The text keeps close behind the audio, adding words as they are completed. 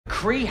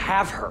Kree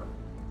have her.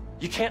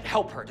 You can't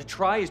help her. To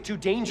try is too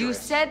dangerous. You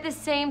said the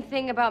same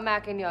thing about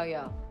Mac and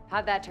Yo-Yo.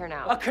 How'd that turn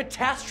out? A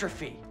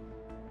catastrophe.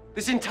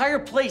 This entire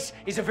place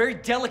is a very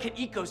delicate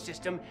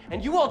ecosystem,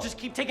 and you all just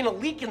keep taking a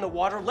leak in the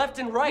water left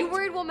and right. You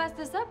worried we'll mess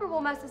this up, or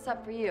we'll mess this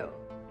up for you?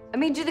 I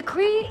mean, do the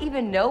Kree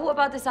even know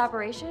about this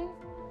operation?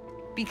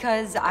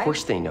 Because Of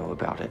course they know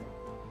about it.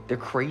 They're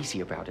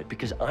crazy about it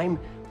because I'm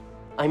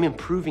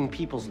improving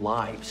people's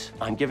lives.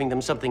 I'm giving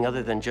them something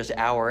other than just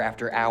hour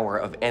after hour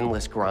of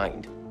endless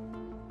grind.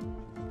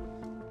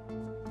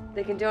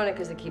 They condone it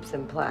because it keeps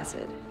them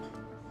placid.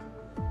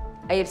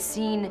 I have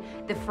seen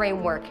the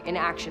framework in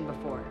action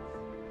before.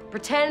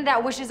 Pretend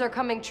that wishes are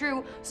coming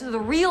true so the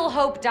real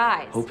hope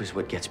dies. Hope is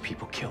what gets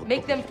people killed.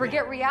 Make them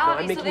forget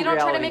reality so they don't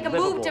try to make a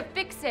move to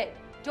fix it.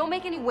 Don't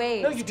make any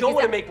waves. No, you don't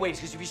want to make waves,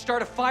 because if you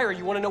start a fire,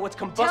 you want to know what's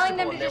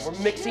combustible in there. We're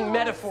mixing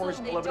metaphors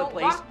all over the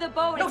place. Rock the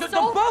boat. No, the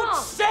boat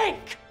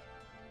sank!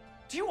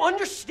 Do you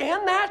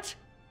understand that?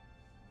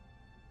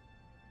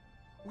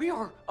 We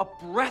are a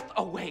breath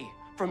away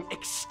from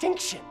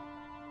extinction.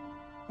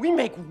 We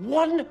make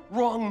one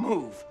wrong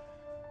move,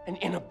 and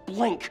in a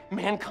blink,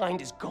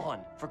 mankind is gone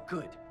for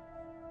good.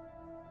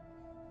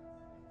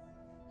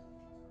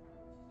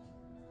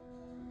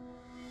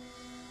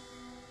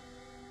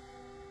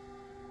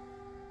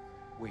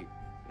 Wait,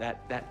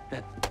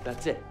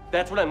 that's it.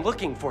 That's what I'm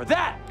looking for.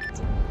 That!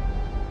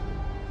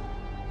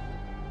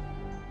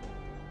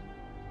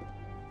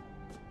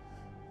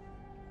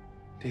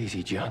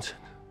 Daisy Johnson.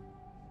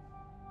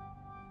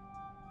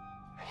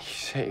 You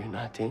say you're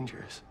not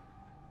dangerous.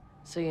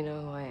 So you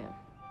know who I am.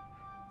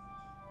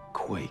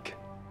 Quake.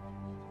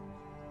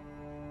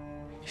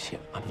 You see,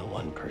 I'm the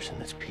one person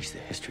that's pieced the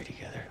history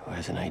together, who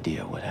has an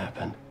idea what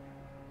happened.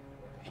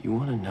 You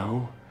want to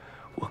know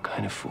what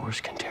kind of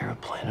force can tear a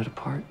planet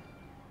apart?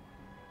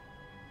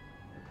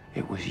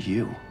 It was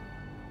you.